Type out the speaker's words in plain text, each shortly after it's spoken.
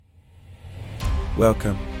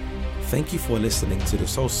Welcome. Thank you for listening to the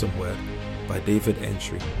Wholesome Word by David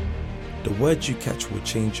Antwi. The words you catch will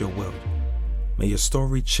change your world. May your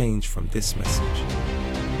story change from this message.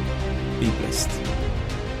 Be blessed.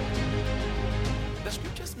 The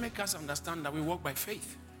scriptures make us understand that we walk by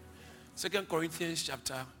faith. 2 Corinthians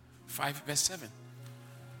chapter 5 verse 7.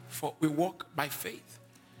 For we walk by faith.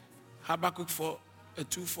 Habakkuk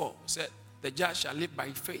 2:4 said, the just shall live by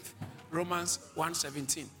faith. Romans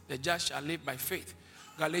 1:17, the just shall live by faith.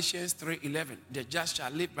 Galatians 3:11, the just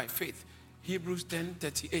shall live by faith. Hebrews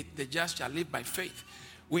 10:38, the just shall live by faith.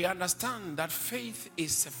 We understand that faith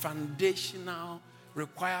is a foundational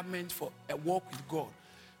requirement for a walk with God.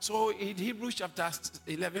 So in Hebrews chapter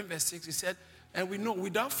 11 verse 6, he said, and we know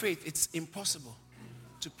without faith it's impossible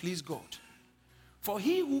to please God. For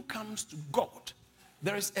he who comes to God,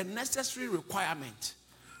 there is a necessary requirement,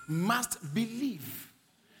 must believe.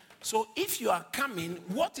 So if you are coming,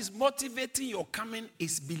 what is motivating your coming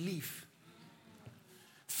is belief.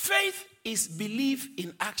 Faith is belief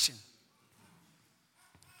in action.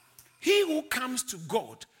 He who comes to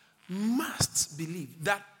God must believe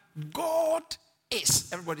that God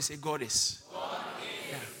is. Everybody say God is. God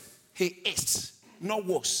is. Yeah. He is, not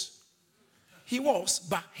was. He was,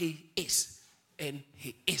 but he is. And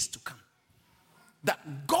he is to come.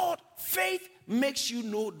 That God, faith makes you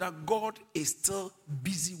know that God is still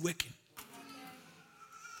busy working.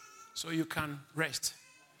 So you can rest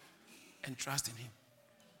and trust in him.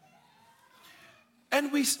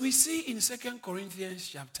 And we see in 2 Corinthians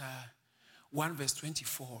chapter 1 verse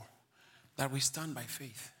 24 that we stand by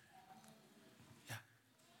faith. Yeah.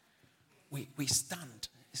 We stand.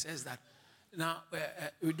 It says that now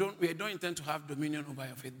we don't intend to have dominion over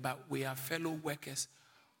your faith, but we are fellow workers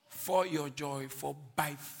for your joy, for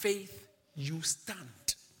by faith you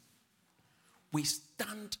stand. We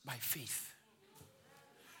stand by faith.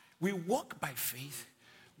 We walk by faith,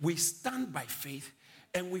 we stand by faith,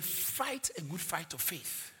 and we fight a good fight of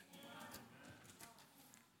faith.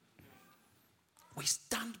 We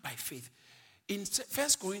stand by faith. In 1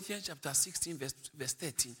 Corinthians chapter 16 verse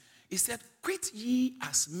 13, it said, quit ye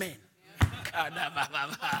as men.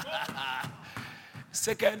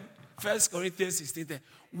 Second, 1 Corinthians 16:10.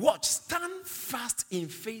 Watch, stand fast in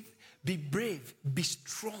faith, be brave, be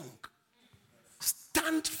strong.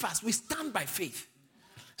 Stand fast. We stand by faith.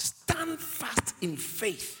 Stand fast in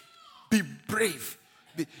faith. Be brave.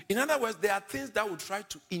 In other words, there are things that will try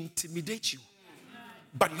to intimidate you.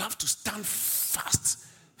 But you have to stand fast.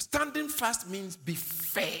 Standing fast means be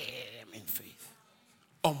firm in faith.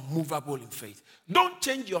 Unmovable in faith. Don't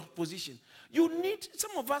change your position. You need,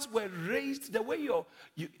 some of us were raised the way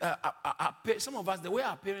some of us, the way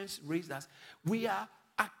our parents raised us, we are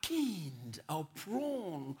akined or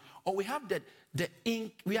prone, or we have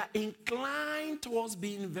we are inclined towards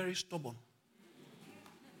being very stubborn.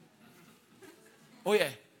 Oh yeah,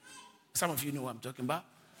 some of you know what I'm talking about.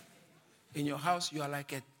 In your house, you are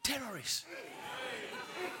like a terrorist.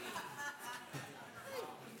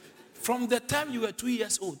 From the time you were 2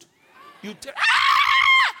 years old, you tell,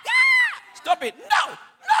 stop it. No.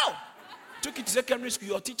 Took it to secondary school.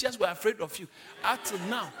 Your teachers were afraid of you. Until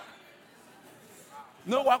now.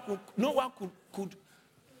 No one could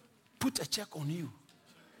put a check on you.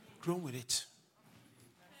 Grown with it.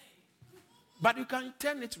 But you can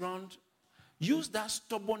turn it around. Use that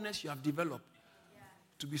stubbornness you have developed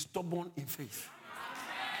to be stubborn in faith.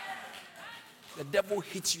 The devil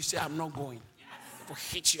hits you, say, I'm not going. The devil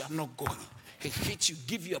hits you, I'm not going. He hits you,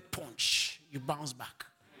 give you a punch. You bounce back.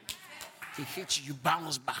 He hits you, you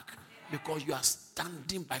bounce back because you are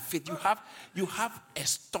standing by faith. You have a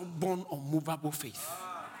stubborn, unmovable faith.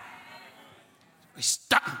 We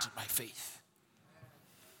stand by faith.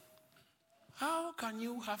 How can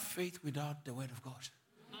you have faith without the word of God?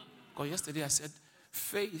 Because yesterday I said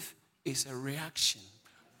faith is a reaction,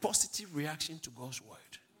 positive reaction to God's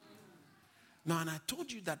word. Now, and I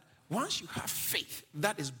told you that once you have faith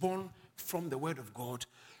that is born from the word of God,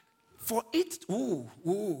 for it,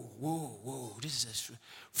 this is true.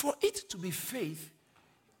 For it to be faith,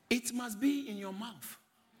 it must be in your mouth.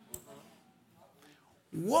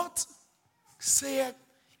 What saith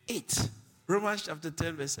it? Romans chapter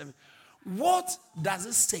 10 verse 7. What does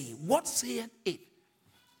it say? What saith it?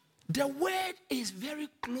 The word is very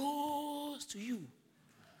close to you.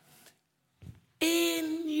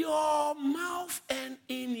 In your mouth and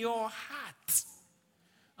in your heart.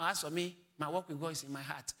 As for me, my walk with God is in my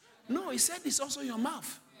heart. No, he said it's also in your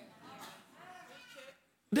mouth.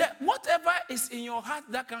 Whatever is in your heart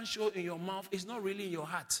that can show in your mouth is not really in your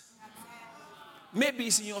heart. Maybe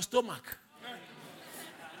it's in your stomach.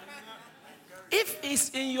 If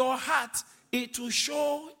it's in your heart, it will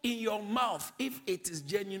show in your mouth if it is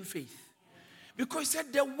genuine faith. Because he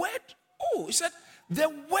said the word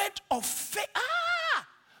of faith.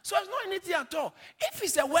 So it's not anything at all. If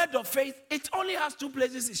it's a word of faith, it only has two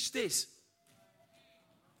places it stays.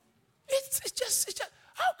 It's just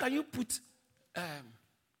how can you put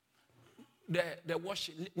the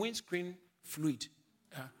washing windscreen fluid?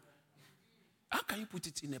 How can you put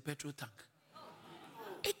it in a petrol tank?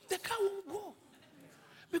 The car won't go.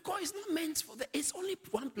 Because it's not meant for it's only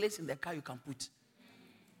one place in the car you can put.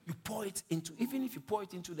 You pour it into, even if you pour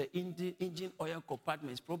it into the engine oil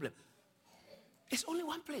compartment, it's problem. It's only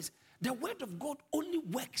one place. The word of God only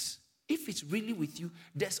works if it's really with you.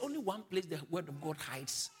 There's only one place the word of God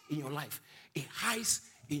hides in your life. It hides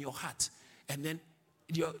in your heart. And then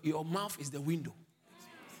your mouth is the window.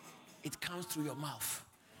 It comes through your mouth.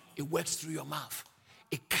 It works through your mouth.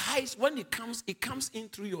 It hides. When it comes in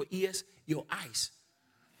through your ears, your eyes.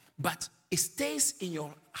 But it stays in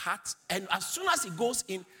your heart. And as soon as it goes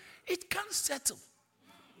in, it can't settle.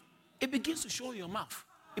 It begins to show in your mouth.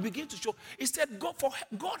 It begins to show. It said,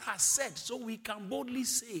 God has said, so we can boldly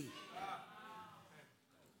say.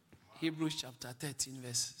 Hebrews chapter 13,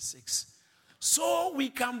 verse 6. So we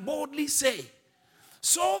can boldly say.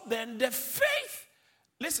 So then the faith,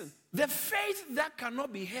 listen, the faith that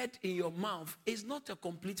cannot be heard in your mouth is not a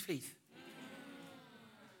complete faith.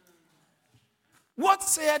 What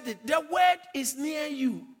said it? The word is near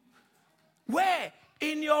you. Where?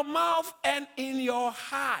 In your mouth and in your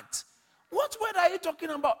heart. What word are you talking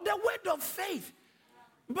about? The word of faith.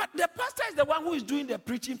 But the pastor is the one who is doing the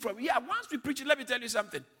preaching from. Once we preach, let me tell you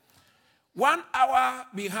something. 1 hour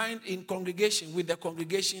behind in congregation, with the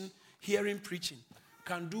congregation hearing preaching,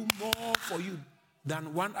 can do more for you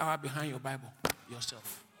than 1 hour behind your Bible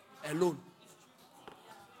yourself, alone.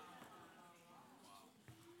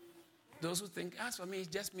 Those who think, as for me, it's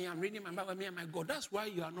just me, I'm reading my Bible, me and my God. That's why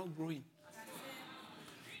you are not growing.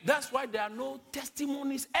 That's why there are no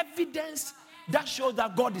testimonies, evidence that shows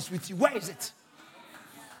that God is with you. Where is it?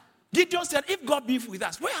 Gideon said, if God be with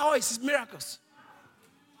us, where are his miracles?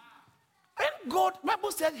 And God,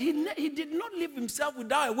 Bible said he did not leave himself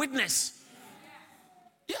without a witness.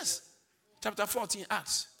 Yes. Chapter 14,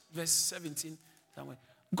 Acts, verse 17.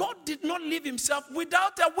 God did not leave himself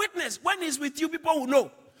without a witness. When he's with you, people will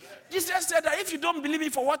know. Jesus said that if you don't believe me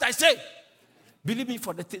for what I say, believe me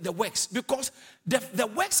for the works. Because the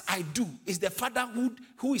works I do is the Father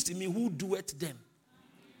who is in me who doeth them.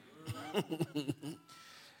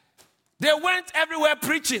 They went everywhere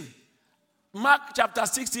preaching. Mark chapter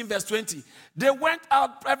 16 verse 20. They went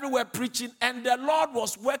out everywhere preaching and the Lord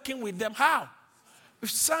was working with them. How?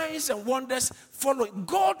 Signs and wonders following.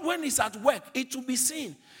 God, when he's at work, it will be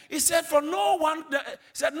seen. He said, no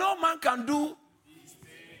man can do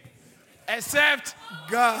except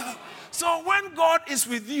God. So when God is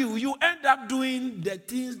with you, you end up doing the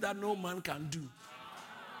things that no man can do.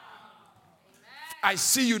 I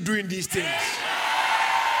see you doing these things.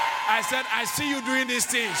 I said, I see you doing these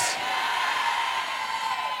things.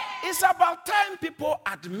 It's about time people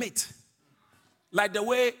admit, like the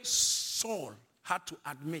way Saul had to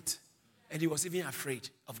admit, and he was even afraid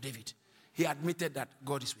of David. He admitted that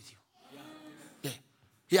God is with you. Yeah.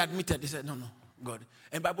 He admitted, he said, no, God.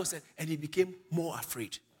 And the Bible said, and he became more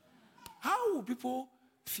afraid. How will people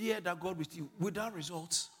fear that God with you without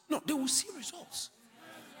results? No, they will see results.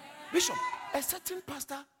 Bishop, a certain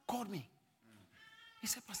pastor called me. He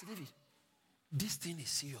said, Pastor David, this thing is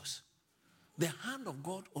serious. The hand of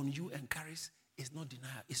God on you and Caris is not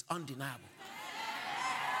deniable. It's undeniable.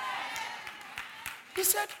 He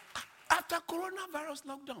said, after coronavirus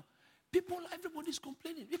lockdown, everybody's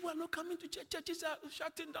complaining. People are not coming to church. Churches are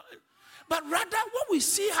shutting down. But rather, what we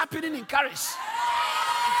see happening in Caris.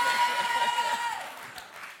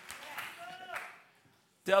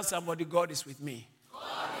 Tell somebody, God is with me.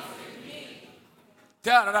 God is with me.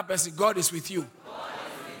 Tell another person, God is with you.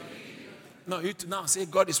 No, you now say,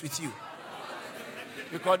 God is with you.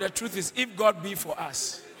 Because the truth is, if God be for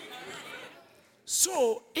us.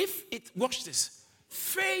 So, watch this.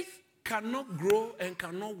 Faith cannot grow and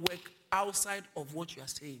cannot work outside of what you are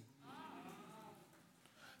saying.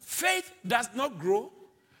 Faith does not grow.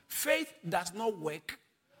 Faith does not work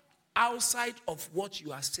outside of what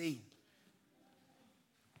you are saying.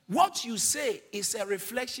 What you say is a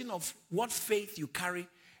reflection of what faith you carry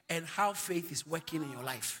and how faith is working in your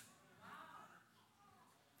life.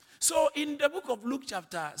 So in the book of Luke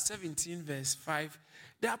chapter 17 verse 5,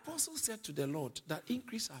 the apostle said to the Lord that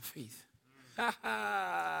increase our faith.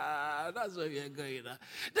 That's where we are going.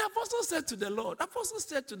 The apostle said to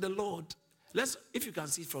the Lord, if you can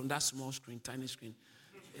see from that small screen, tiny screen.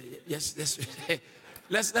 Yes,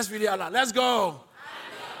 Let's read it out loud. Let's go.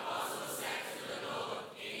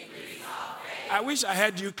 I wish I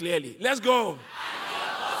heard you clearly. Let's go.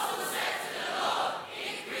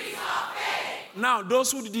 Now,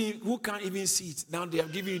 those who can't even see it, now they are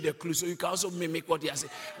giving you the clue, so you can also mimic what they are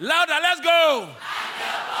saying. Louder, let's go.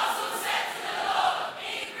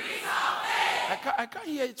 I can't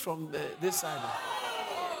hear it from this side.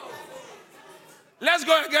 Let's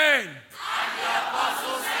go again.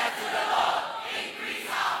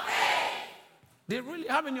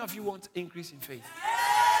 How many of you want increase in faith?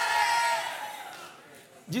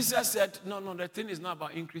 Jesus said, no, the thing is not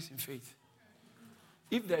about increase in faith.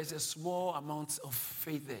 If there is a small amount of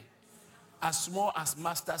faith there, as small as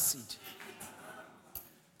mustard seed,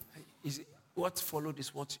 what followed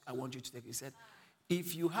is what I want you to take. He said,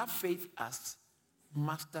 if you have faith as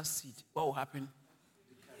mustard seed, what will happen?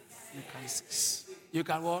 You can cease. You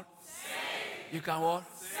can what? Save. You can what?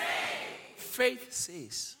 Save. Faith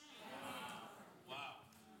says. Wow.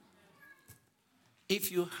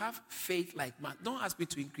 If you have faith like man, don't ask me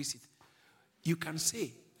to increase it. You can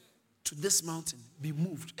say to this mountain, be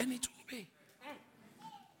moved, and it will obey.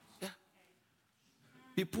 Yeah.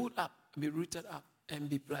 Be pulled up, be rooted up, and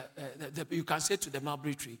be. You can say to the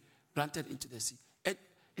mulberry tree, planted into the sea. And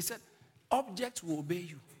he said, objects will obey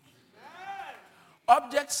you.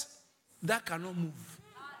 Objects that cannot move.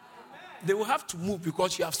 They will have to move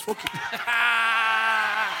because you have spoken.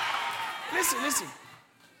 Listen.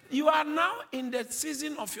 You are now in the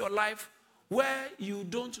season of your life where you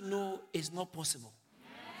don't know it's not possible.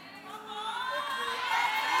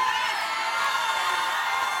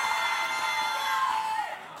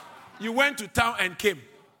 You went to town and came.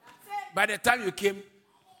 By the time you came,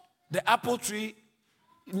 the apple tree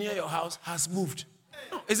near your house has moved.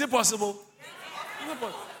 No, is it possible?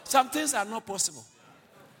 Some things are not possible.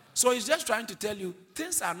 So he's just trying to tell you,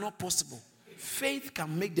 things are not possible. Faith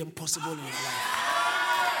can make them possible in your life.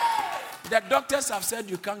 The doctors have said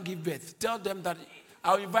you can't give birth. Tell them that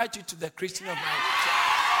I'll invite you to the christening of my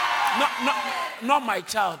child. Not my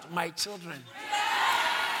child, my children.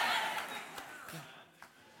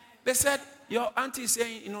 They said, your auntie is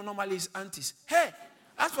saying, normally it's aunties. Hey,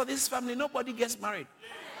 as for this family, nobody gets married.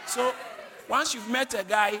 So once you've met a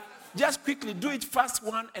guy, just quickly do it fast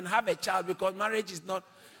one and have a child because marriage is not.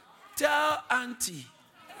 Tell auntie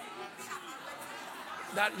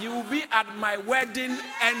that you will be at my wedding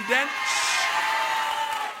and then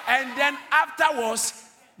afterwards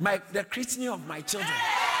the christening of my children.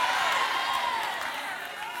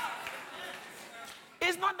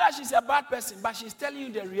 It's not that she's a bad person, but she's telling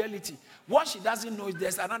you the reality. What she doesn't know is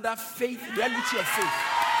there's another reality of faith,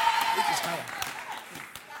 which is higher.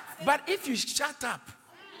 But if you shut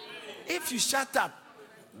up,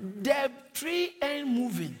 the tree ain't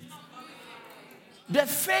moving. The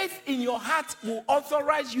faith in your heart will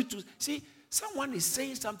authorize you to see. Someone is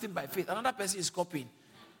saying something by faith, another person is copying.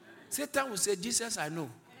 Satan will say, Jesus, I know.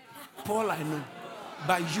 Paul, I know.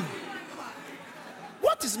 But you.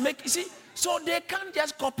 What is making, see, so they can't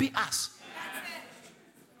just copy us.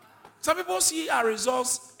 Some people see our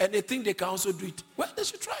results and they think they can also do it. Well, they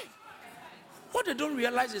should try. What they don't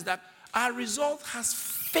realize is that our result has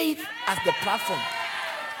faith as the platform.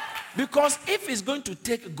 Because if it's going to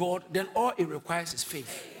take God, then all it requires is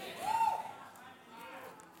faith.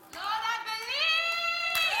 Lord, I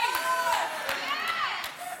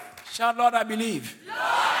believe. Shout, Lord, I believe. Lord,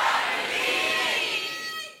 I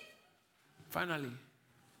believe. Finally,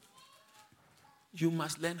 you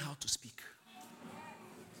must learn how to speak.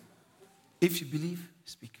 If you believe,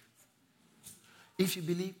 speak. If you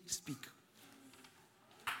believe, speak.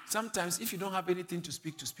 Sometimes, if you don't have anything to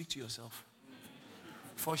speak to yourself.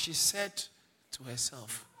 For she said to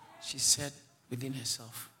herself, she said within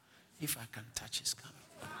herself, if I can touch his garment.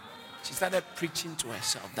 She started preaching to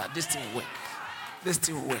herself that this thing will work. This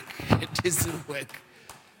thing will work. This will work.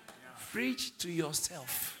 Preach to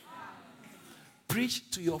yourself.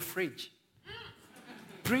 Preach to your fridge.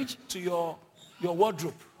 Preach to your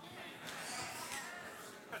wardrobe.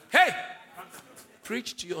 Hey!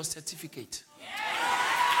 Preach to your certificate.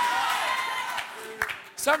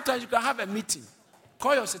 Sometimes you can have a meeting.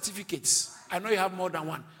 Call your certificates. I know you have more than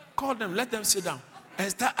one. Call them, let them sit down, and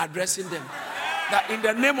start addressing them. That in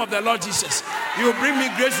the name of the Lord Jesus, you will bring me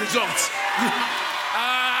great results.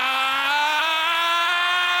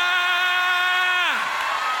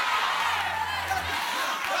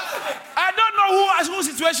 I don't know whose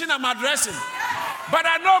situation I'm addressing, but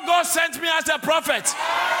I know God sent me as a prophet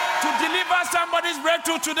to deliver somebody's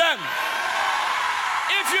breakthrough to them.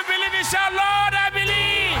 If you believe it, shout, Lord, I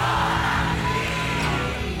believe.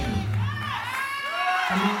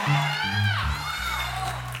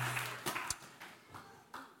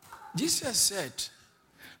 Jesus said,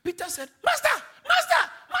 Peter said, Master,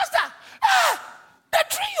 the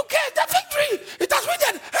tree you gave, the fig tree, it has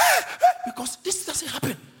withered. Because this doesn't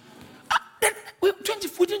happen. Then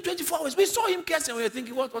within 24 hours, we saw him cursing. We were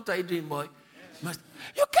thinking, what are you doing, boy? Master,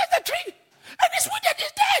 you cursed the tree, and it's withered,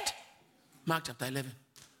 it's dead. Mark chapter 11,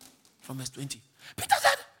 from verse 20. Peter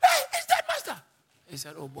said, hey, it's dead, Master. He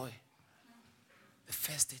said, oh boy, the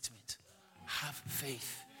first statement, have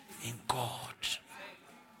faith in God.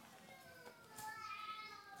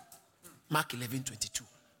 Mark 11:22.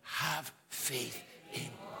 Have faith in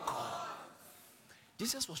God.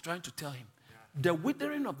 Jesus was trying to tell him, the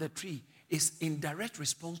withering of the tree is in direct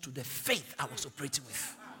response to the faith I was operating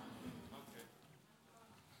with.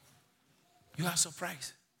 You are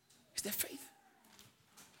surprised. It's the faith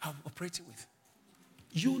I'm operating with.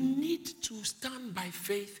 You need to stand by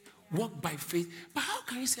faith, walk by faith. But how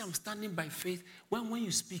can you say I'm standing by faith when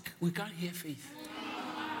you speak, we can't hear faith?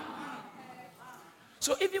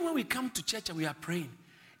 So even when we come to church and we are praying,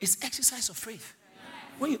 it's exercise of faith.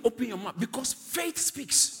 When you open your mouth, because faith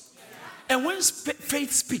speaks. And when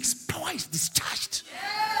faith speaks, power is discharged.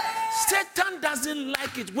 Satan doesn't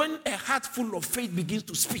like it when a heart full of faith begins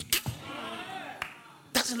to speak.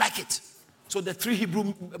 Doesn't like it. So the 3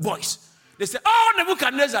 Hebrew boys, they say, oh,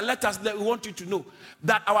 Nebuchadnezzar, we want you to know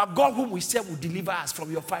that our God whom we serve will deliver us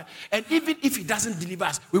from your fire. And even if he doesn't deliver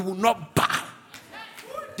us, we will not bow.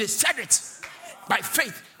 They said it. By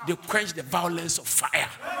faith, they quench the violence of fire.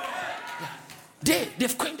 Yeah.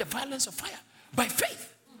 They've quenched the violence of fire by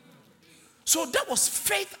faith. So that was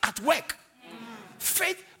faith at work.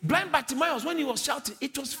 Faith, blind Bartimaeus, when he was shouting,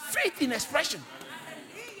 it was faith in expression.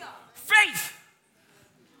 Faith.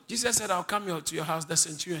 Jesus said, I'll come to your house. The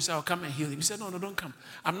centurion said, I'll come and heal him. He said, no, don't come.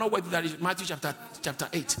 I'm not worthy that Matthew chapter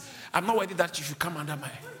 8. I'm not worthy that you should come under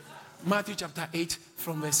my Matthew chapter 8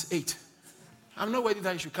 from verse 8. I'm not worthy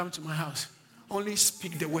that you should come to my house. Only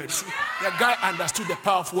speak the words. See, the guy understood the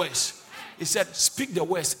power of words. He said, speak the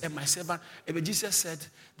words, and my servant. And Jesus said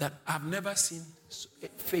that I've never seen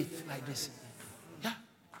faith like this. Yeah,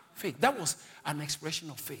 faith. That was an expression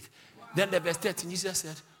of faith. Then the verse 13, Jesus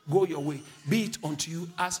said, go your way. Be it unto you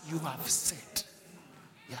as you have said.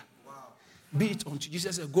 Yeah. Be it unto you.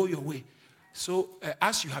 Jesus said, go your way. So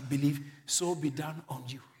as you have believed, so be done on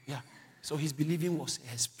you. Yeah. So his believing was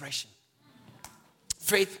expression.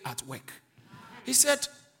 Faith at work. He said,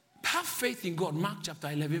 have faith in God. Mark chapter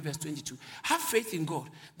 11, verse 22. Have faith in God.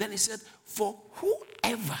 Then he said, for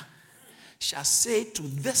whoever shall say to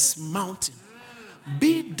this mountain,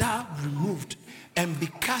 be thou removed and be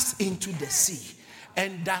cast into the sea,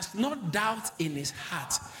 and does not doubt in his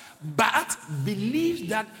heart, but believes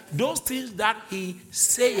that those things that he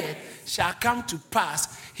saith shall come to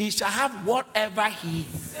pass, he shall have whatever he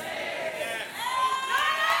saith.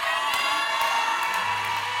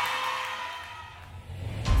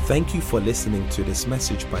 Thank you for listening to this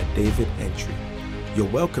message by David Antwi. You're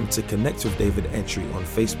welcome to connect with David Antwi on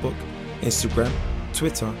Facebook, Instagram,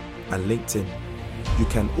 Twitter, and LinkedIn. You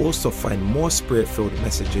can also find more spirit-filled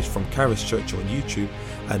messages from Charis Church on YouTube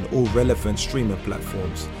and all relevant streaming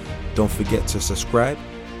platforms. Don't forget to subscribe,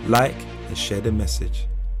 like, and share the message.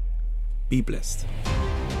 Be blessed.